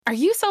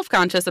Are you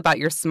self-conscious about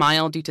your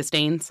smile due to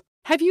stains?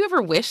 Have you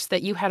ever wished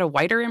that you had a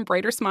whiter and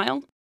brighter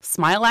smile?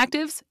 Smile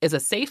Actives is a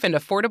safe and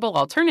affordable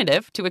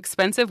alternative to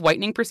expensive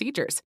whitening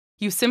procedures.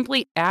 You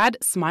simply add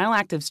Smile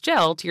Actives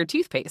gel to your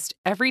toothpaste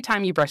every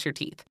time you brush your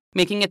teeth,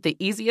 making it the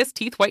easiest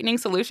teeth whitening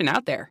solution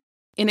out there.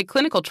 In a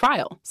clinical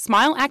trial,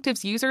 Smile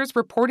Actives users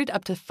reported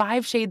up to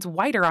 5 shades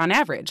whiter on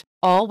average,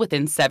 all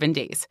within 7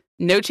 days.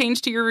 No change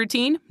to your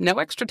routine, no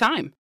extra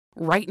time.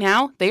 Right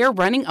now, they are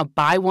running a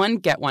buy one,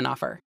 get one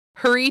offer.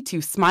 Hurry to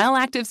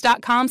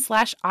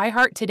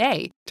smileactives.com/iHeart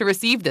today to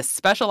receive this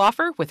special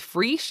offer with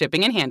free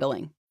shipping and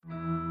handling.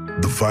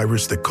 The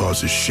virus that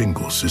causes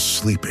shingles is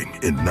sleeping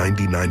in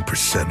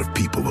 99% of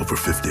people over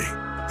 50.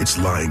 It's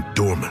lying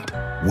dormant,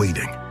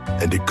 waiting,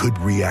 and it could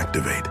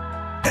reactivate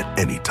at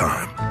any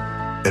time.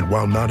 And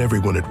while not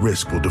everyone at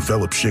risk will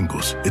develop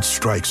shingles, it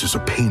strikes as a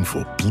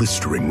painful,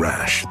 blistering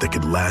rash that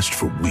can last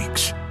for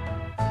weeks.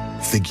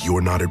 Think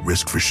you're not at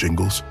risk for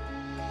shingles?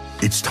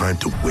 It's time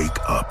to wake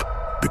up,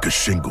 because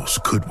shingles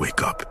could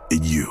wake up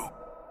in you.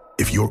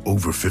 If you're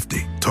over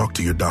 50, talk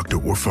to your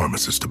doctor or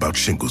pharmacist about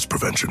shingles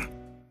prevention.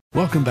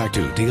 Welcome back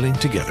to Dealing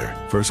Together.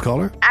 First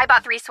caller? I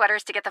bought 3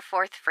 sweaters to get the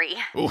 4th free.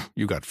 Oh,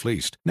 you got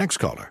fleeced. Next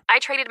caller? I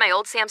traded my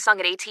old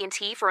Samsung at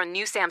AT&T for a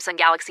new Samsung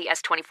Galaxy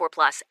S24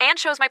 Plus and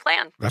chose my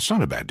plan. That's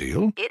not a bad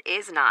deal. It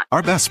is not.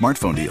 Our best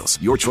smartphone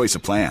deals. Your choice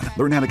of plan.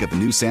 Learn how to get the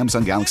new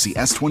Samsung Galaxy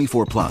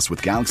S24 Plus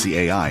with Galaxy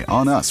AI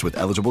on us with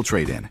eligible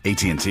trade-in.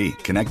 AT&T.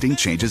 Connecting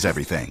changes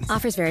everything.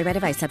 Offers vary by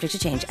device. Subject to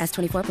change.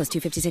 S24 plus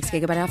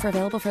 256GB offer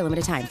available for a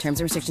limited time. Terms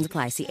and restrictions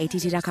apply. See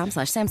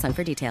att.com/Samsung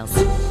for details.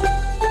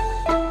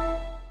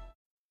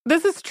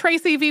 This is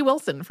Tracy V.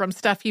 Wilson from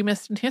Stuff You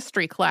Missed in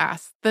History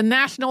class. The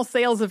national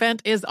sales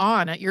event is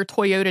on at your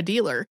Toyota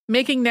dealer,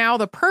 making now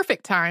the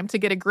perfect time to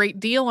get a great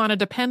deal on a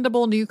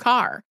dependable new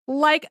car.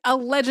 Like a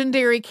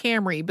legendary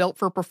Camry built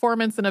for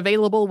performance and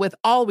available with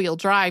all-wheel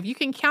drive, you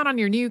can count on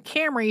your new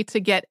Camry to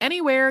get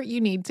anywhere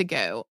you need to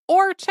go.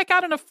 Or check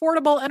out an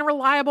affordable and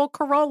reliable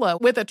Corolla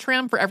with a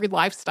trim for every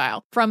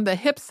lifestyle. From the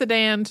hip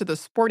sedan to the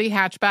sporty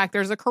hatchback,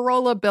 there's a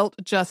Corolla built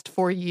just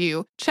for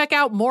you. Check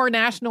out more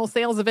national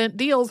sales event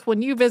deals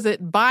when you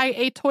visit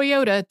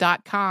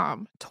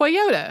buyatoyota.com.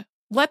 Toyota,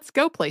 let's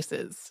go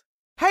places.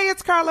 Hey,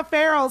 it's Carla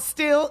Farrell,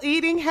 still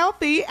eating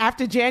healthy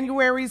after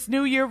January's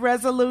New Year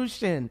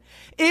resolution.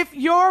 If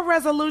your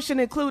resolution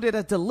included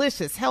a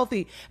delicious,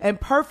 healthy,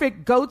 and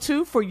perfect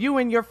go-to for you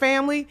and your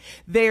family,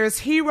 there's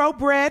Hero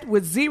Bread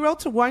with 0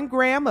 to 1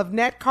 gram of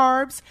net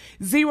carbs,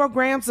 0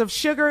 grams of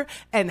sugar,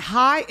 and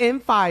high in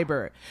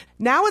fiber.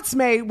 Now it's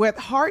made with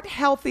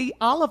heart-healthy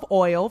olive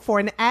oil for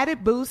an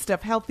added boost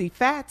of healthy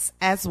fats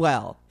as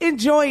well.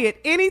 Enjoy it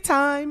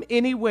anytime,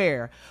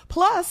 anywhere.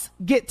 Plus,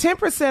 get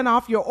 10%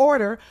 off your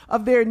order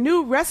of their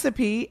new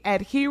recipe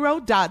at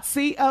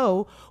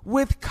hero.co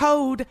with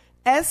code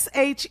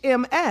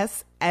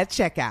SHMS at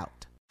checkout.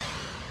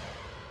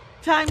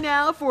 Time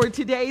now for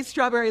today's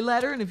Strawberry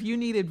Letter. And if you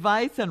need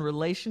advice on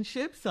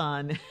relationships,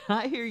 I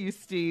hear you,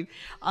 Steve,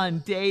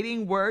 on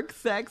dating, work,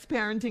 sex,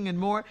 parenting, and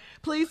more,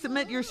 please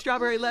submit your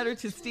Strawberry Letter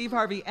to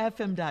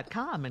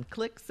steveharveyfm.com and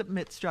click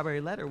Submit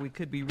Strawberry Letter. We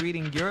could be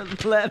reading your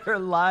letter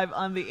live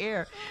on the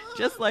air,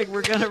 just like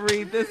we're going to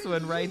read this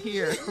one right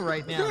here,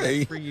 right now. Hey.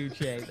 That's for you,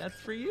 Jay. That's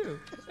for you.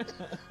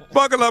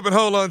 Buckle up and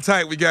hold on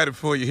tight. We got it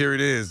for you. Here it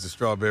is, the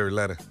Strawberry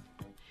Letter.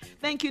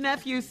 Thank you,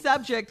 nephew.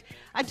 Subject: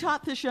 I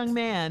taught this young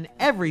man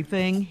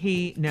everything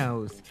he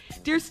knows.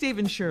 Dear Steve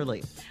and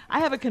Shirley, I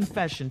have a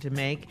confession to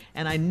make,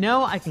 and I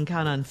know I can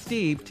count on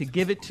Steve to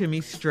give it to me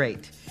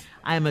straight.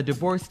 I am a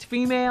divorced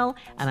female,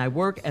 and I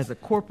work as a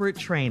corporate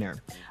trainer.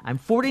 I'm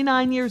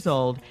 49 years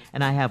old,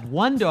 and I have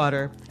 1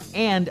 daughter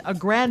and a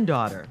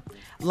granddaughter.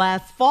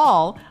 Last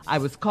fall, I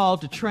was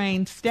called to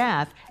train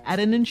staff at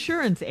an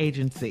insurance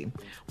agency.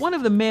 One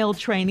of the male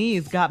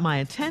trainees got my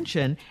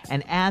attention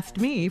and asked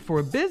me for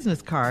a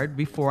business card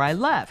before I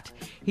left.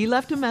 He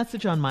left a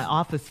message on my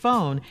office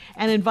phone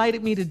and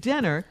invited me to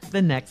dinner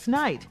the next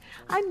night.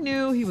 I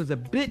knew he was a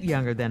bit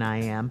younger than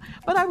I am,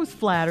 but I was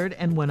flattered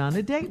and went on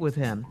a date with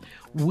him.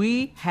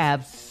 We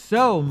have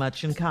so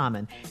much in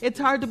common. It's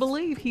hard to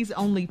believe he's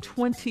only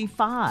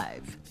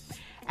 25.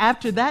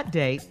 After that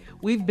date,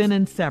 we've been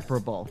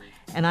inseparable,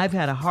 and I've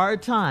had a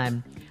hard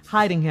time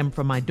hiding him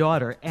from my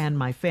daughter and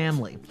my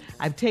family.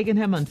 I've taken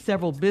him on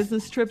several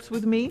business trips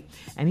with me,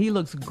 and he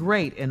looks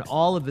great in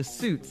all of the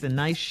suits and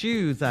nice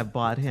shoes I've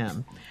bought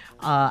him.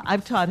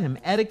 I've taught him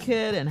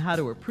etiquette and how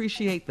to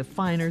appreciate the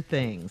finer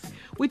things.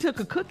 We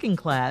took a cooking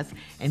class,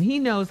 and he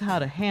knows how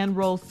to hand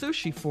roll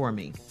sushi for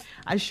me.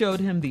 I showed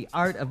him the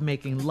art of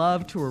making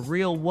love to a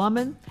real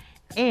woman,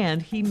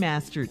 and he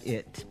mastered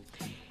it.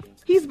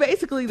 He's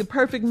basically the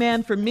perfect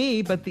man for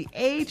me, but the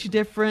age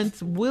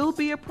difference will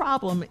be a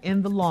problem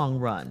in the long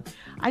run.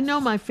 I know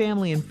my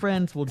family and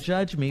friends will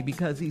judge me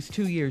because he's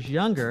 2 years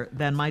younger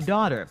than my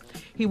daughter.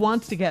 He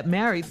wants to get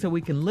married so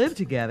we can live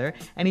together,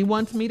 and he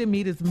wants me to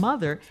meet his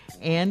mother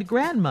and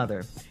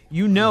grandmother.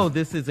 You know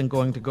this isn't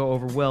going to go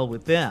over well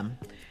with them.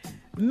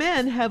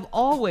 Men have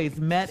always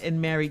met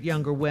and married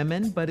younger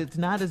women, but it's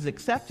not as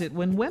accepted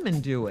when women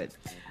do it.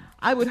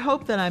 I would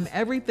hope that I'm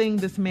everything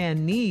this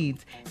man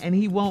needs and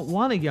he won't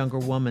want a younger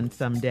woman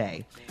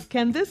someday.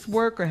 Can this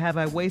work, or have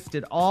I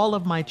wasted all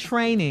of my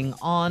training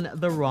on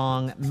the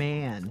wrong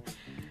man?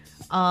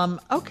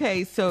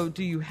 Okay, so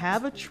do you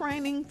have a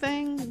training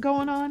thing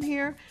going on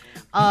here?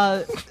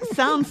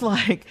 Sounds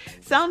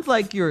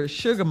like you're a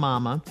sugar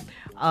mama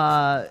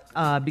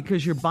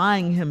because you're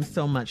buying him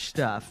so much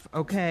stuff,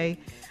 okay?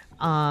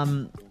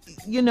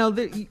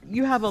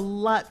 You have a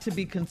lot to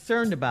be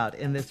concerned about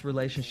in this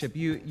relationship.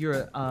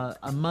 You're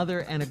a mother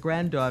and a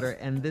granddaughter,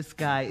 and this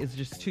guy is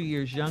just 2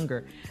 years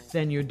younger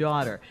than your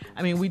daughter.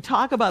 I mean, we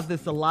talk about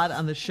this a lot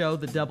on the show,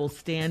 the double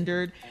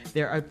standard.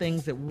 There are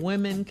things that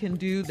women can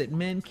do that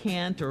men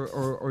can't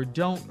or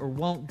don't or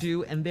won't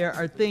do, and there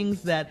are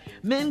things that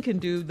men can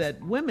do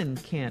that women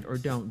can't or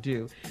don't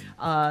do.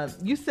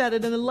 You said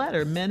it in the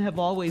letter. Men have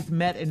always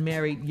met and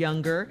married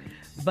younger,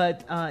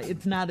 but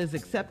it's not as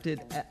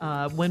accepted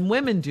when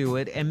women do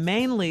it, and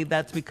mainly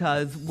that's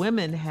because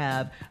women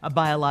have a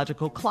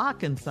biological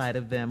clock inside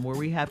of them where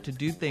we have to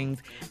do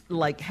things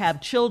like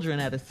have children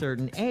at a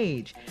certain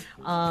age.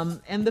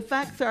 And the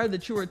facts are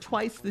that you are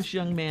twice this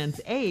young man's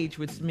age,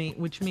 which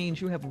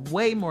means you have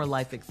way more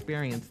life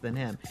experience than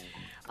him.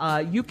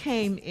 You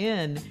came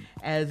in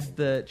as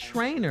the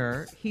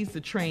trainer, he's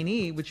the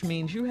trainee, which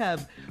means you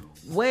have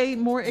way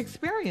more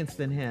experience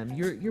than him.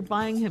 You're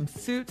buying him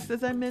suits,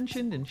 as I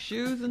mentioned, and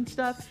shoes and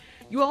stuff.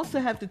 You also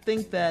have to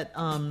think that,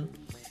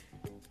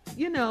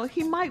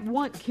 he might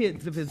want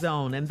kids of his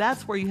own, and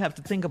that's where you have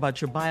to think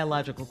about your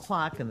biological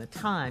clock and the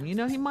time.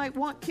 He might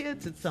want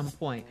kids at some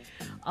point.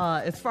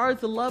 As far as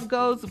the love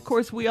goes, of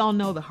course, we all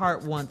know the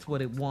heart wants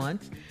what it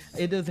wants.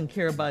 It doesn't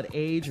care about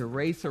age or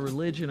race or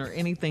religion or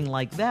anything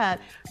like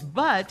that.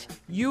 But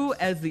you,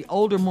 as the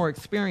older, more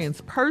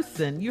experienced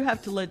person, you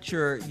have to let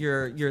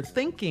your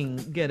thinking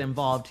get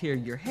involved here,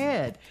 your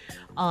head.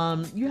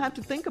 You have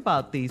to think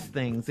about these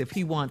things if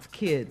he wants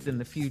kids in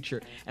the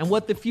future and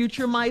what the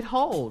future might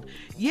hold.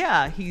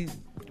 Yeah, he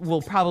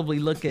will probably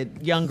look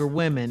at younger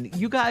women.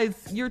 You guys,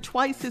 you're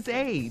twice his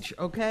age,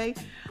 okay?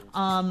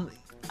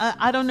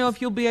 I don't know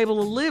if you'll be able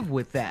to live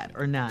with that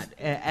or not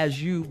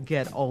as you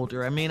get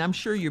older. I mean, I'm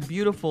sure you're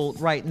beautiful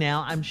right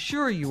now. I'm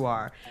sure you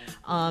are.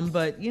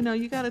 But,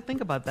 you got to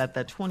think about that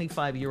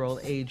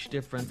 25-year-old age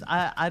difference.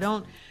 I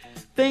don't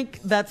think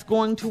that's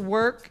going to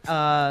work,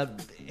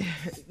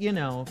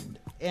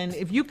 and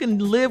if you can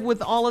live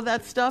with all of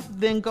that stuff,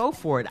 then go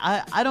for it.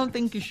 I don't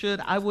think you should.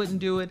 I wouldn't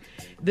do it.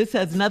 This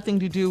has nothing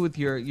to do with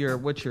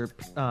what your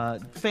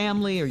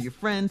family or your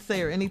friends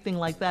say or anything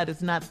like that.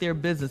 It's not their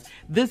business.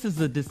 This is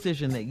a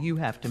decision that you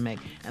have to make.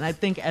 And I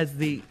think as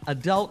the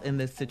adult in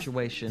this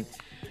situation,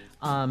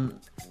 I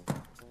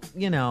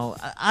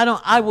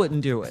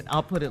wouldn't do it.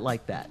 I'll put it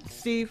like that.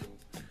 Steve?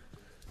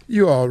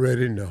 You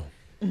already know.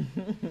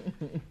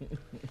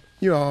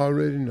 You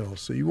already know.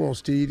 So you want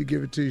Steve to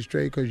give it to you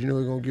straight because you know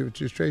he's going to give it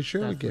to you straight?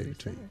 Shirley gave it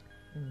to you.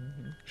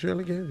 Mm-hmm.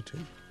 Shirley gave it to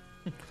you.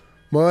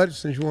 Mud,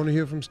 since you want to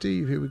hear from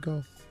Steve, here we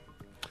go.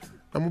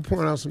 I'm going to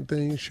point out some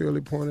things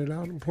Shirley pointed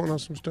out. I'm going to point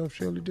out some stuff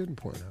Shirley didn't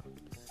point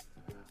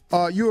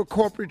out. You're a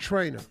corporate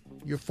trainer.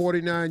 You're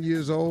 49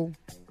 years old.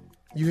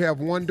 You have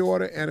one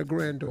daughter and a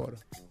granddaughter.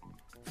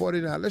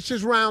 49. Let's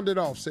just round it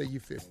off, say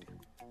you're 50.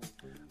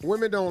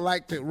 Women don't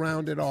like to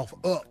round it off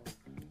up.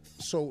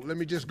 So let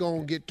me just go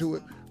and get to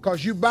it.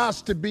 Because you about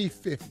to be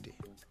 50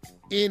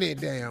 any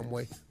damn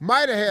way.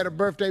 Might have had a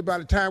birthday by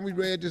the time we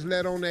read this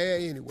letter on the air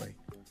anyway.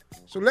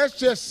 So let's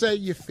just say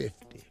you're 50.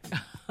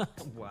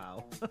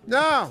 Wow.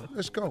 No,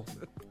 let's go.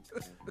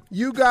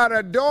 You got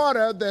a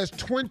daughter that's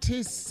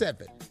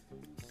 27.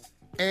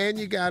 And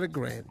you got a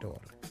granddaughter.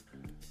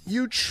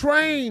 You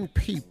train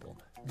people.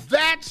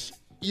 That's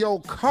your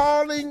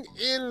calling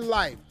in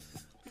life.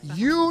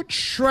 You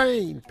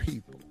train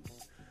people.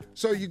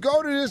 So you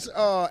go to this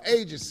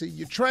agency,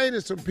 you're training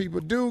some people,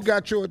 dude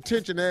got your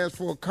attention, asked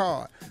for a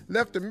card,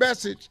 left a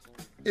message,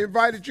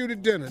 invited you to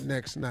dinner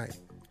next night.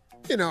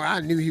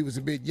 I knew he was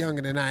a bit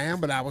younger than I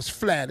am, but I was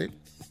flattered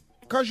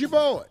because you're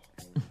bored.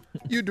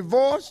 You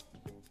divorced,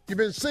 you've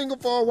been single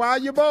for a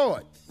while, you're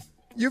bored.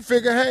 You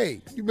figure, hey,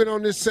 you've been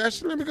on this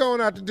session, let me go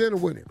on out to dinner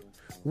with him.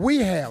 We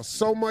have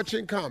so much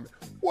in common.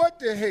 What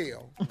the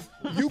hell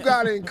you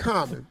got in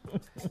common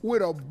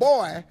with a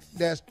boy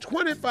that's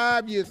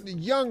 25 years, a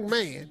young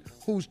man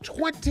who's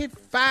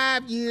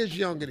 25 years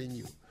younger than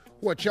you?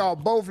 What, y'all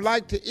both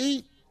like to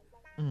eat?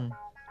 Mm.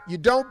 You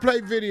don't play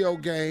video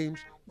games.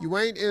 You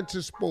ain't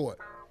into sport.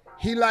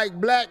 He like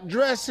black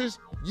dresses.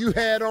 You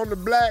had on the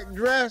black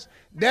dress.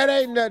 That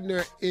ain't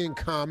nothing in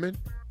common.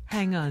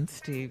 Hang on,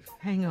 Steve.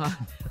 Hang on.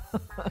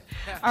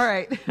 All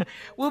right.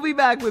 We'll be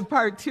back with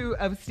part 2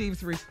 of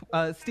Steve's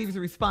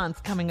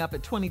response coming up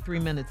at 23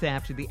 minutes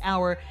after the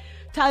hour.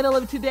 Title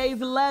of today's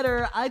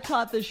letter, I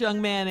taught this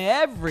young man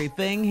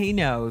everything he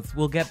knows.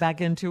 We'll get back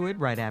into it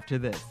right after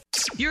this.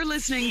 You're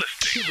listening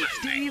to the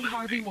Steve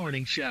Harvey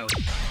Morning Show.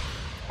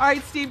 All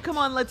right, Steve, come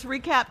on. Let's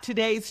recap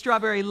today's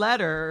Strawberry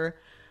Letter.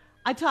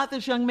 I taught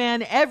this young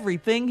man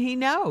everything he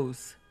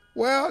knows.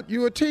 Well,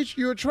 you're a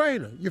teacher, you're a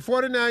trainer. You're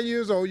 49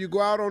 years old. You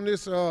go out on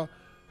this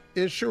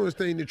insurance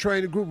thing to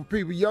train a group of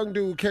people. Young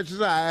dude catches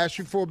his eye, asks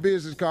you for a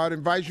business card,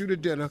 invites you to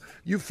dinner.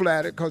 You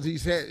flattered because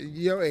he's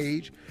your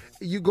age.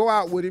 You go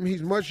out with him.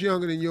 He's much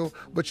younger than you,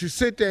 but you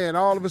sit there and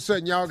all of a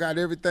sudden y'all got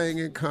everything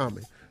in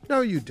common.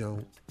 No, you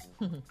don't.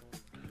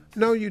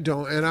 No, you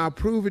don't. And I'll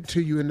prove it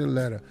to you in the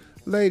letter.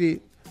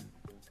 Lady,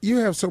 you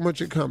have so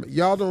much in common.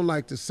 Y'all don't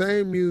like the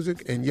same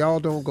music and y'all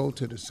don't go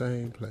to the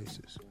same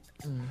places.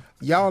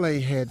 Y'all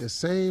ain't had the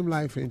same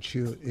life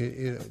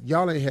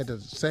y'all ain't had the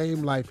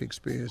same life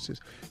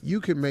experiences.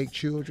 You can make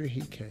children,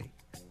 he can't.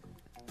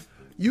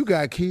 You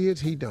got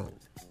kids, he don't.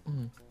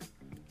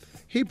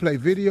 He play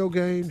video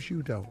games,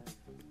 you don't.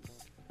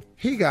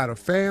 He got a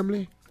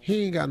family,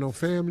 he ain't got no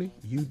family,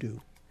 you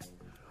do.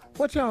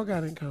 What y'all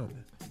got in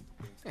common?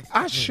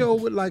 I sure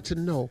would like to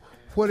know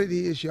what it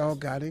is y'all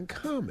got in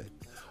common.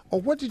 Or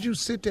what did you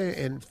sit there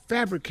and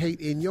fabricate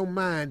in your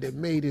mind that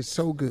made it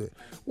so good?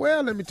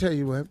 Well, let me tell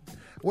you what.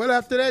 Well,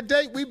 after that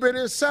date, we've been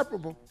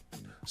inseparable.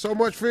 So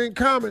much for in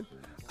common.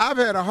 I've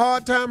had a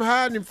hard time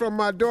hiding him from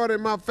my daughter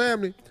and my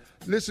family.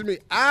 Listen to me.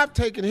 I've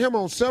taken him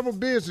on several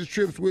business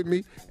trips with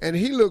me, and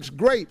he looks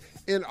great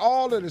in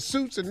all of the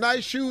suits and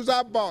nice shoes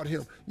I bought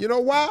him. You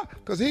know why?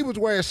 Because he was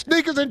wearing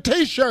sneakers and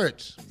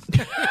T-shirts.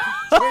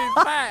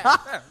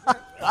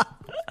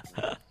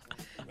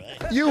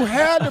 You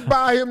had to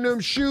buy him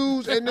them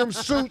shoes and them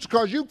suits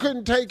because you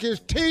couldn't take his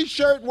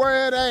T-shirt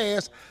wearing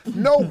ass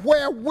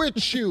nowhere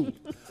with you.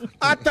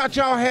 I thought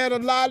y'all had a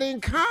lot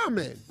in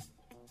common.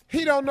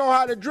 He don't know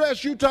how to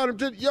dress. You taught him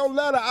to your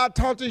letter. I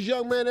taught this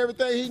young man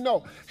everything he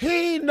know.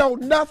 He ain't know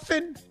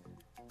nothing.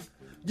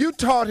 You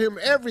taught him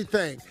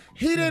everything.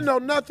 He didn't know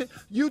nothing.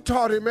 You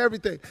taught him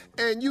everything.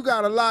 And you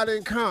got a lot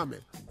in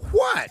common.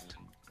 What?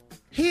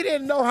 He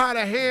didn't know how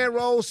to hand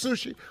roll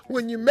sushi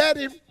when you met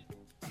him.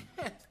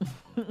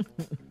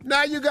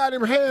 Now you got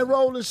him hand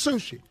rolling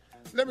sushi.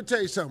 Let me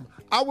tell you something.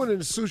 I went in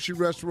a sushi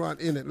restaurant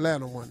in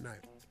Atlanta one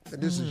night,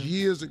 and this is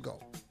years ago,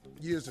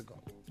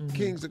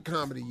 Kings of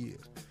Comedy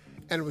years.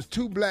 And it was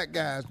two black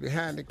guys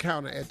behind the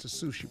counter at the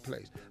sushi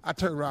place. I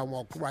turned around and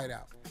walked right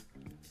out.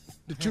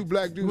 The two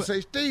black dudes say,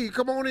 Steve,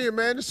 come on in,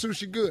 man. The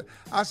sushi good.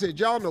 I said,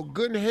 y'all know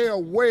good and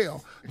hell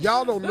well.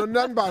 Y'all don't know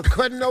nothing about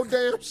cutting no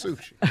damn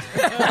sushi.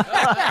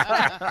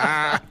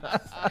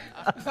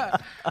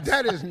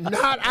 That is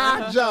not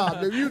our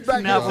job. If you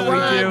back here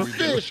frying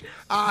fish,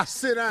 I'll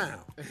sit down.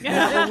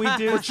 Yeah, we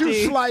do, but you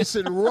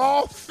slicing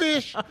raw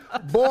fish,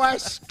 boy,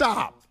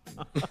 stop.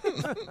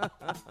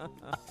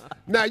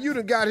 Now, you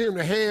done got him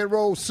to hand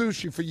roll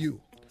sushi for you.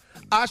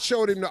 I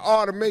showed him the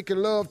art of making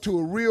love to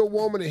a real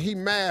woman, and he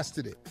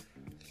mastered it.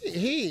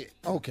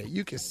 Okay,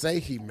 you can say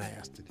he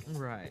mastered it.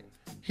 Right.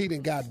 He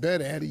done got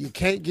better at it. You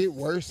can't get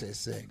worse at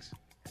sex.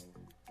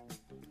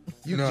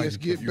 You just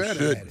get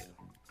better at it.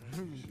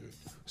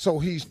 So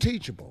he's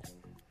teachable.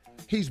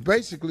 He's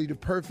basically the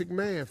perfect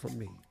man for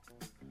me.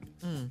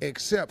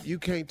 Except you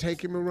can't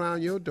take him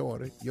around your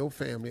daughter, your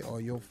family,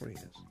 or your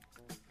friends.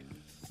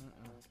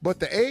 But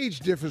the age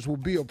difference will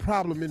be a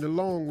problem in the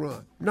long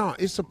run. No,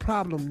 it's a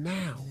problem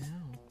now.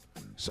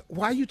 So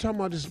why are you talking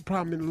about this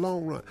problem in the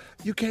long run?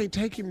 You can't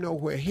take him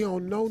nowhere. He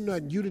don't know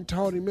nothing. You done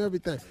taught him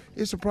everything.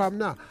 It's a problem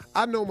now.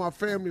 I know my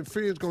family and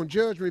friends going to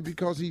judge me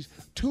because he's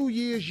 2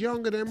 years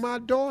younger than my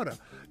daughter.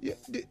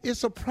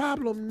 It's a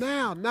problem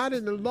now, not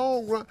in the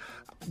long run.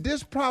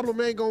 This problem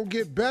ain't going to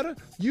get better.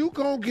 You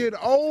going to get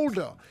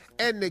older,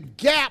 and the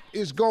gap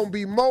is going to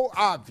be more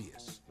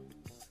obvious.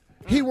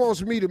 He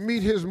wants me to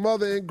meet his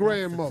mother and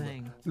grandmother.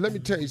 Let me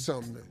tell you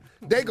something.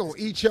 They going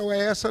to eat your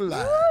ass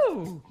alive.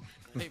 Woo!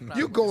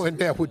 You go in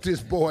there with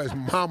this boy's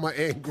mama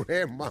and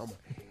grandmama.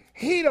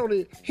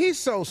 He's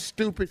so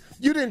stupid.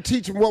 You didn't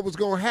teach him what was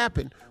going to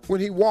happen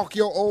when he walked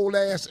your old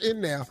ass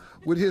in there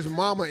with his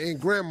mama and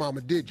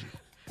grandmama, did you?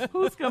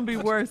 Who's going to be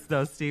worse,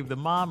 though, Steve, the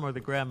mom or the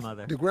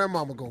grandmother? The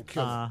grandmama going to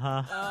kill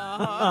him.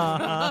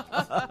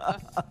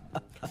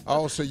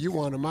 Oh, so you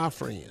one of my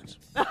friends.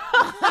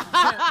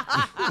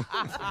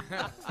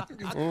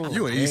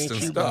 You an Eastern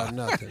Star.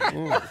 Nothing.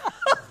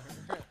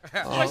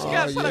 Well, she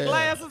got to put her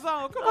glasses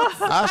on. Come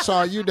on. I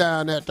saw you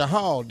down at the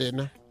hall,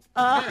 didn't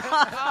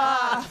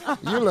I?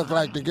 You look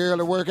like the girl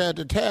that work at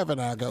the tavern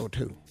I go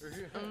to.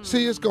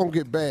 See, it's gonna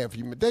get bad for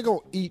you. They're gonna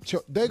eat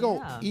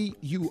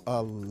you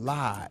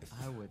alive.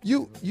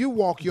 You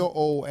walk your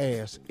old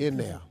ass in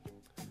there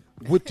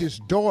with this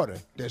daughter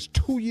that's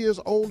 2 years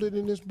older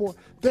than this boy.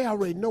 They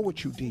already know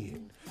what you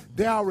did.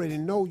 They already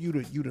know you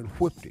done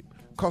whipped him.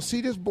 Cause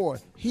see, this boy,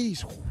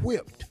 he's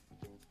whipped.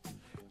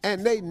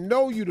 And they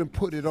know you done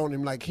put it on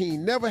him like he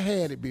ain't never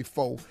had it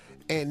before.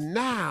 And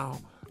now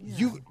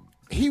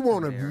he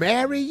want to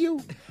marry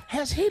you?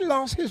 Has he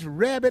lost his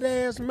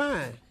rabbit-ass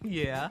mind?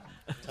 Yeah.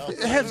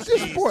 Has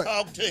this boy,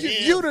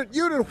 you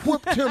done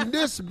whipped him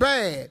this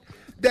bad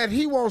that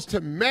he wants to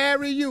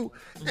marry you?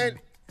 And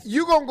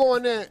you going to go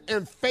in there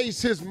and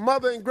face his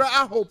mother and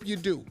grandma? I hope you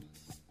do.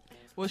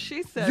 Well,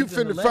 she says you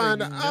finna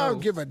find out. I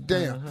don't give a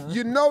damn.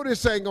 You know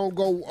this ain't going to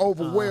go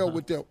over well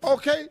with them.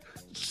 Okay?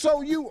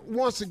 So you,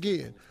 once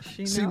again,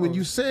 see, when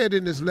you said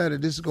in this letter,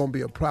 this is going to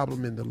be a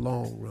problem in the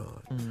long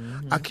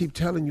run. I keep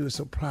telling you it's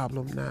a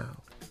problem now.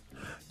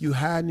 You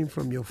hiding him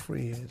from your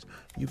friends.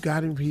 You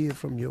got him here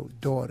from your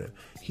daughter.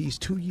 He's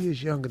 2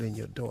 years younger than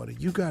your daughter.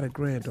 You got a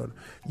granddaughter.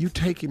 You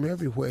take him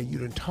everywhere. You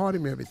done taught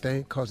him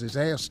everything because his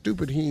ass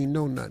stupid, he ain't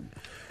know nothing.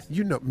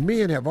 You know,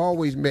 men have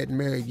always met and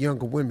married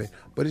younger women,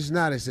 but it's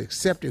not as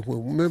accepted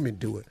when women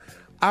do it.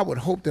 I would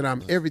hope that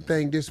I'm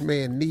everything this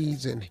man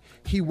needs and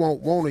he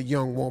won't want a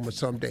young woman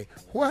someday.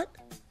 What?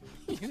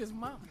 His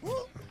mama.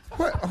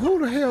 What? Who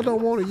the hell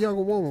don't want a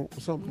younger woman?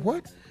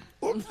 What?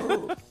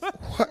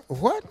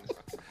 What?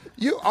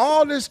 You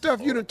all this stuff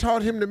you done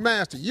taught him to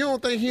master. You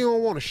don't think he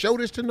don't want to show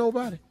this to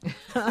nobody?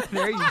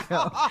 There you go.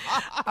 All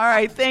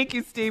right. Thank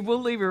you, Steve.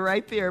 We'll leave it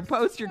right there.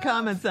 Post your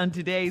comments on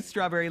today's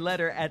Strawberry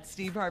Letter at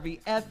Steve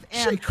Harvey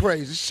FM. She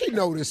crazy. She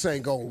know this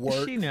ain't going to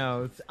work. She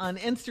knows. On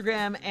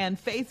Instagram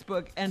and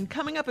Facebook. And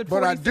coming up at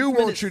 46 But I do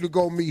minutes, want you to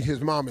go meet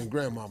his mama and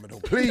grandmama, though.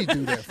 Please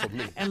do that for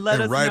me. and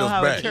let us know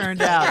how it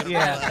turned out.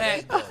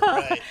 Yeah.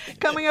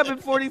 Coming up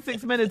at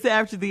 46 minutes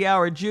after the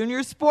hour,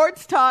 Junior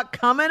Sports Talk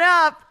coming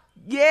up.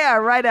 Yeah,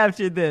 right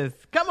after this.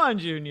 Come on,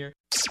 Junior.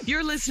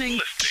 You're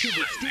listening to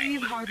the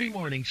Steve Harvey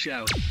Morning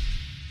Show.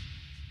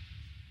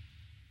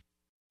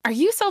 Are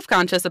you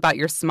self-conscious about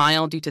your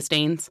smile due to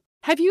stains?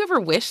 Have you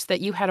ever wished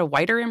that you had a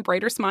whiter and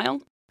brighter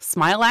smile?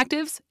 Smile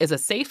Actives is a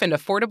safe and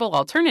affordable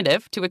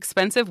alternative to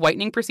expensive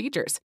whitening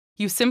procedures.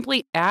 You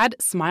simply add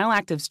Smile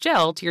Actives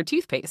gel to your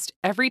toothpaste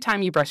every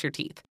time you brush your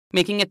teeth,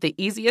 making it the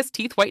easiest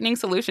teeth whitening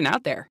solution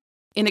out there.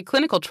 In a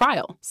clinical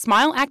trial,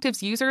 Smile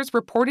Actives users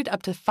reported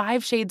up to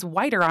 5 shades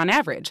whiter on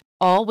average,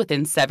 all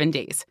within 7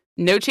 days.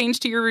 No change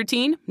to your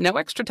routine, no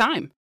extra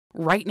time.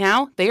 Right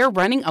now, they are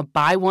running a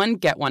buy one,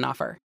 get one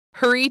offer.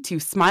 Hurry to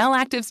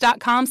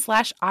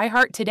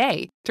smileactives.com/iHeart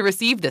today to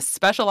receive this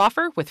special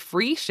offer with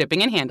free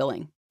shipping and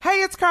handling.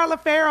 Hey, it's Carla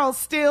Farrell,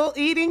 still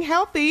eating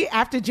healthy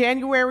after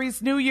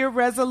January's New Year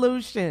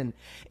resolution.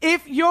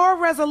 If your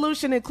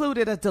resolution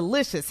included a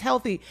delicious,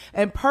 healthy,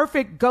 and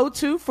perfect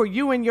go-to for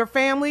you and your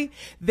family,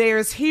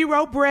 there's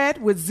Hero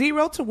Bread with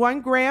 0 to 1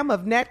 gram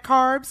of net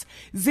carbs,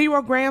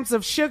 0 grams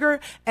of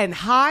sugar, and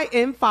high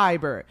in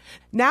fiber.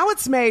 Now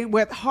it's made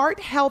with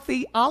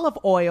heart-healthy olive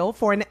oil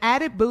for an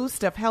added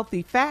boost of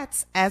healthy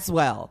fats as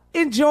well.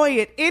 Enjoy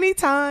it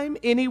anytime,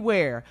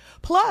 anywhere.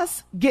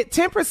 Plus, get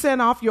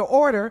 10% off your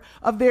order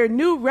of their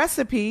new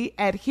recipe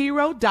at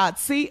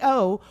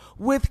hero.co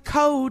with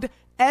code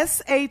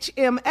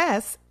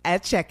SHMS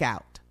at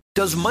checkout.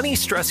 Does money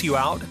stress you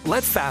out?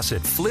 Let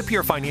Facet flip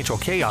your financial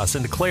chaos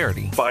into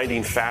clarity.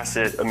 Finding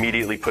Facet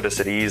immediately put us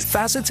at ease.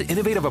 Facet's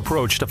innovative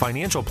approach to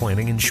financial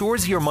planning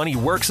ensures your money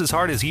works as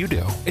hard as you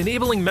do,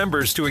 enabling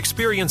members to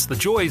experience the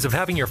joys of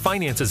having your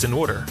finances in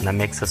order. And that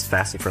makes us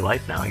Facet for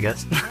life now, I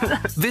guess.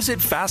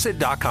 Visit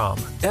Facet.com,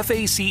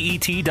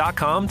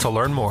 FACET.com to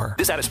learn more.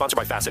 This ad is sponsored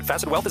by Facet.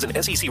 Facet Wealth is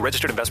an SEC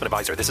registered investment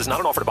advisor. This is not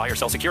an offer to buy or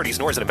sell securities,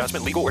 nor is it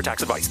investment, legal, or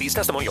tax advice. These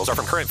testimonials are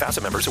from current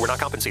Facet members who are not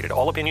compensated.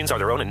 All opinions are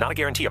their own and not a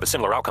guarantee of a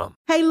similar outcome.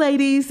 Hey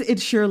ladies,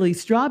 it's Shirley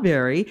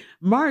Strawberry.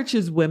 March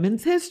is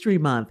Women's History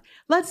Month.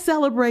 Let's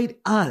celebrate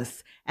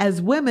us.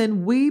 As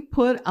women, we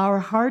put our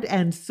heart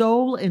and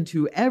soul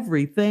into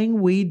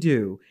everything we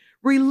do.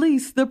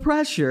 Release the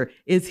Pressure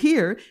is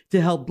here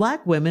to help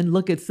Black women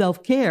look at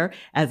self-care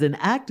as an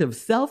act of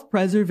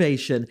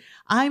self-preservation.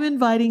 I'm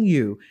inviting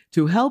you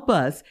to help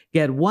us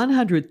get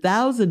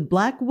 100,000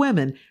 Black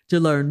women to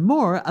learn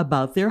more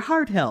about their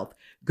heart health.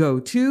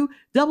 Go to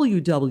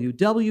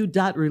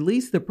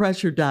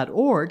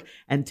www.releasethepressure.org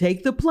and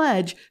take the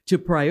pledge to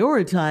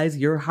prioritize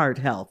your heart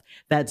health.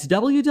 That's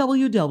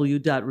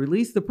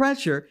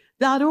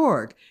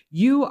www.releasethepressure.org.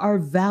 You are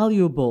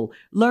valuable.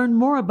 Learn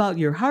more about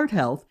your heart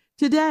health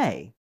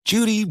today.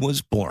 Judy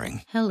was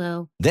boring.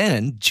 Hello.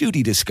 Then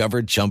Judy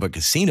discovered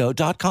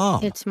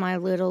ChumbaCasino.com. It's my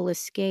little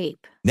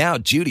escape. Now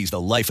Judy's the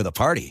life of the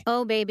party.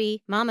 Oh,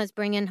 baby, mama's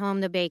bringing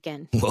home the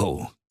bacon.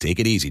 Whoa, take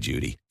it easy,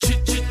 Judy.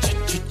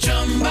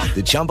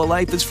 The Chumba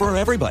life is for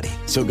everybody.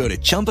 So go to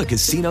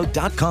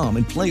ChumbaCasino.com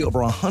and play over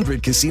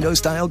 100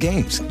 casino-style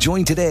games.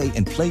 Join today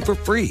and play for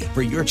free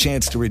for your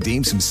chance to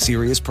redeem some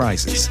serious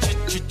prizes.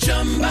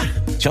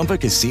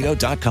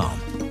 ChumbaCasino.com.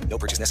 No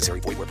purchase necessary.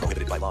 Void where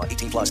prohibited by law.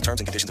 18 plus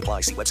terms and conditions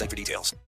apply. See website for details.